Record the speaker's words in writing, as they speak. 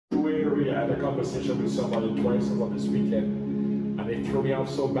Hallelujah. I had a conversation with somebody twice over this weekend, and they threw me off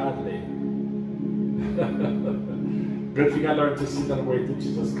so badly. Good thing I learned to sit and wait till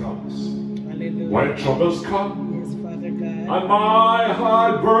Jesus comes. Hallelujah. When troubles come, yes, Father God, and my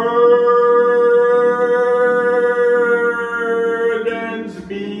heart burdens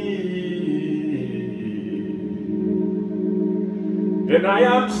me, then I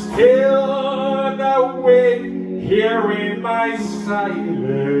am still awake here in my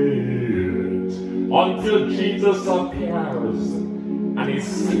silence until Jesus appears and he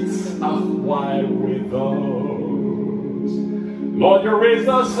sits a while with us. Lord, you raise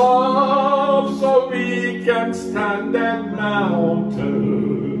us up so we can stand them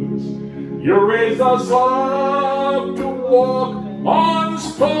mountains. You raise us up to walk on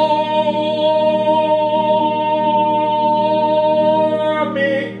stormy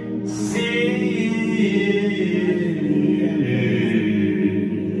seas.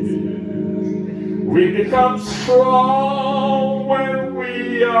 We become strong when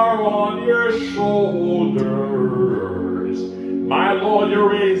we are on your shoulders. My Lord, you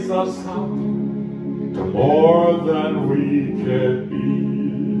raise us up to more than we can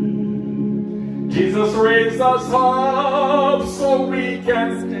be. Jesus raised us up so we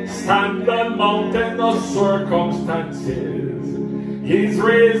can stand the mountain of circumstances. He's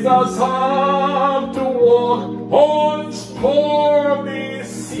raised us up to walk on stormy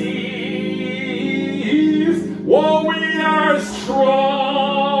seas. Oh, we are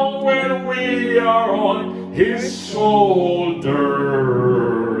strong when we are on his shoulders.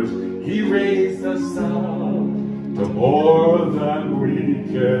 He raised us up to more than we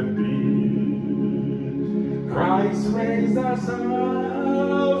can be. Christ raised us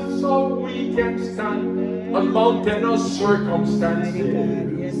up so we can stand a mountain of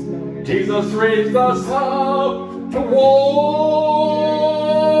circumstances. yes, Lord. Jesus raised us up to walk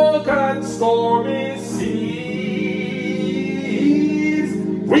on stormy seas.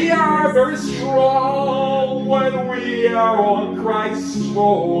 We are very strong when we are on Christ's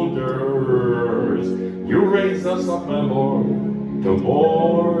shoulders. You raise us up, my Lord, to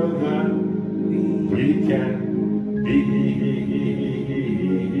more than we can be.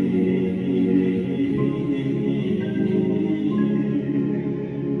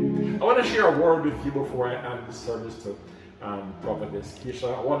 I want to share a word with you before I end the service to Prophetess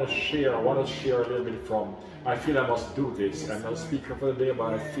Keisha. I want to share a little bit from, I feel I must do this. I'm not speaker for the day,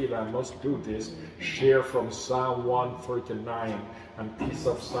 but I feel I must do this. Share from Psalm 139 and piece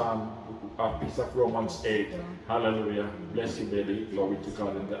of Romans 8. Hallelujah. Bless you, baby. Glory to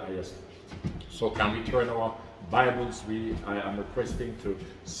God in the highest. So can we turn our Bibles? I am requesting to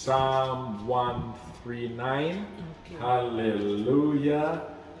Psalm 139. Okay. Hallelujah.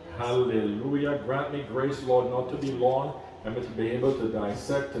 Hallelujah. Grant me grace, Lord, not to be long, and to be able to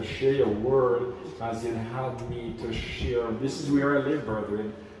dissect, to share your word as you have me to share. This is where I live,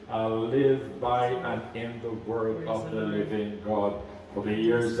 brethren. I live by and in the word of the living God. For the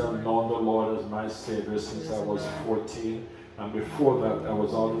years I've known the Lord as my Savior since I was 14. And before that, I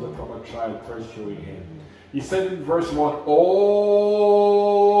was always a proper child pursuing him. He said in verse 1,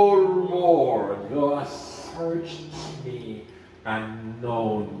 "O Lord, thou hast searched me and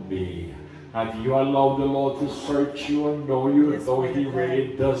known me." Have you allowed the Lord to search you and know you, yes, though he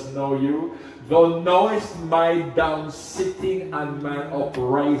really does know you? Thou knowest my down sitting and my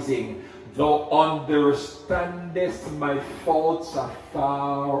uprising. Thou understandest my faults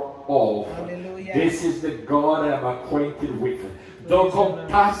afar off. Hallelujah. This is the God I am acquainted with. Thou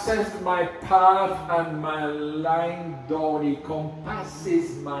compassest my path and my lying down. He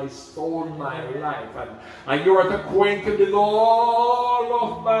compasses my soul, my life. And you are acquainted with all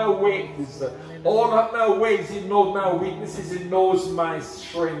of my ways. All of my ways. He knows my weaknesses. He knows my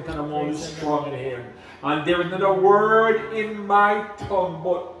strength. And I'm only strong in him. And there is not a word in my tongue,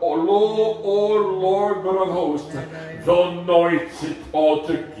 but, O Lord God of hosts, thou knowest it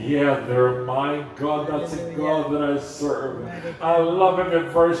altogether. My God, that's a God that I serve. I love every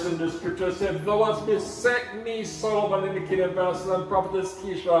verse in the scripture. Said, thou hast beset me, Solomon, in the kingdom of M.VASSELL and Prophetess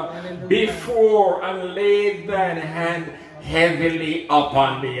Keisha, before and laid thine hand heavily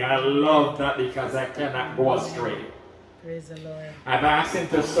upon me. I love that because I cannot go astray. Praise the Lord. I've asked him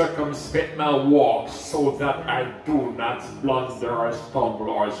to circumspect my walk so that I do not blunder or stumble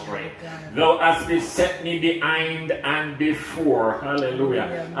or stray. Thou hast beset me behind and before,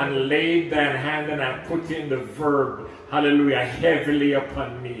 hallelujah, and laid thine hand, and I put in the verb, hallelujah, heavily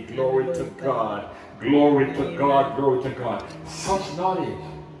upon me. Glory to God, glory to God, glory to God. Such knowledge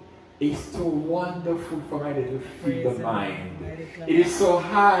is so wonderful for me to feed the mind. It is so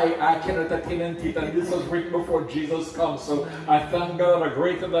high I cannot attain it, and this was written before Jesus comes. So I thank God, a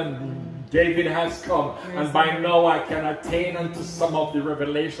greater than David has come, and by now I can attain unto some of the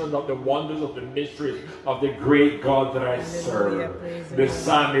revelations of the wonders of the mysteries of the great God that I serve. The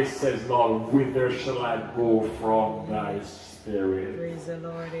psalmist says, Lord, whither shall I go from thy Spirit? Praise the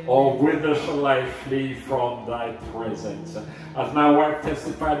Lord. Or whither shall I flee from thy presence? As my wife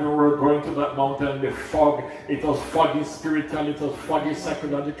testified, when we were going to that mountain, the fog, it was foggy spiritually, it was foggy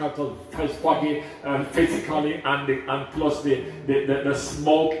psychological, it was foggy physically, and plus the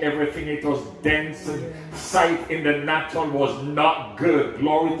smoke, everything, it was dense, and sight in the natural was not good.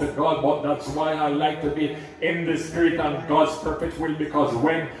 Glory to God. But that's why I like to be in the Spirit and God's perfect will, because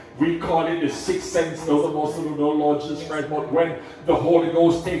when we call it the sixth sense, those of us who know Lord Jesus Christ, but when the Holy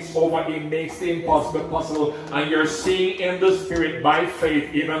Ghost takes over, it makes the impossible possible, and you're seeing in the Spirit by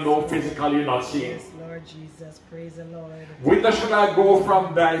faith, even though physically you're not seeing. Yes, Lord Jesus, praise the Lord. Whither shall I go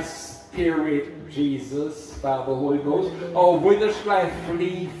from thy Spirit, Jesus, Father, Holy Ghost? Or whither shall I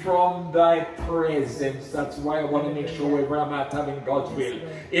flee from thy presence? That's why I want to make sure wherever I'm at, having God's will.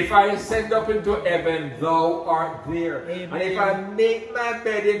 If I ascend up into heaven, thou art there. Amen. And if I make my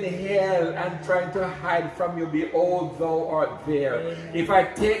bed in hell and trying to hide from you, behold, thou art there. Amen. If I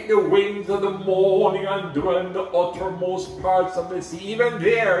take the wings of the morning and dwell in the uttermost parts of the sea, even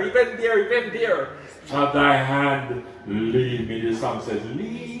there, shall thy hand lead me. The psalm says,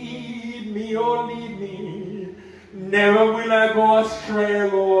 lead me, oh lead me. Never will I go astray,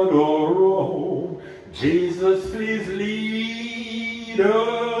 Lord, or roam. Jesus, please lead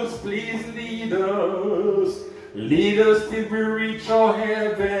us, please lead us. Lead us till we reach our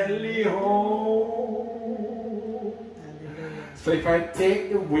heavenly home. Hallelujah. So if I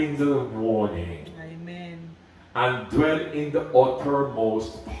take the wings of the morning, Amen, and dwell in the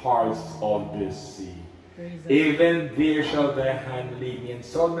uttermost parts of the sea, praise the even there shall thy hand lead me. And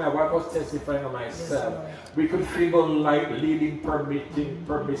so my wife was testifying on myself. We could feel the light leading, permitting,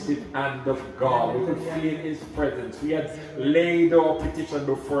 permissive hand of God. We could feel his presence. We had laid our petition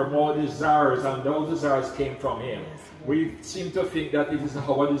before him, our desires, and those desires came from him. We seem to think that it is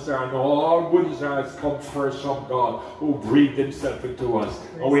our desire, and all good desires come first from God, who breathed himself into us.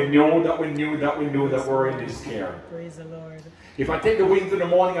 And we knew that we're in his care. Praise the Lord. If I take the wings in the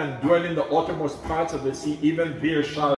morning and dwell in the uttermost parts of the sea, even there shall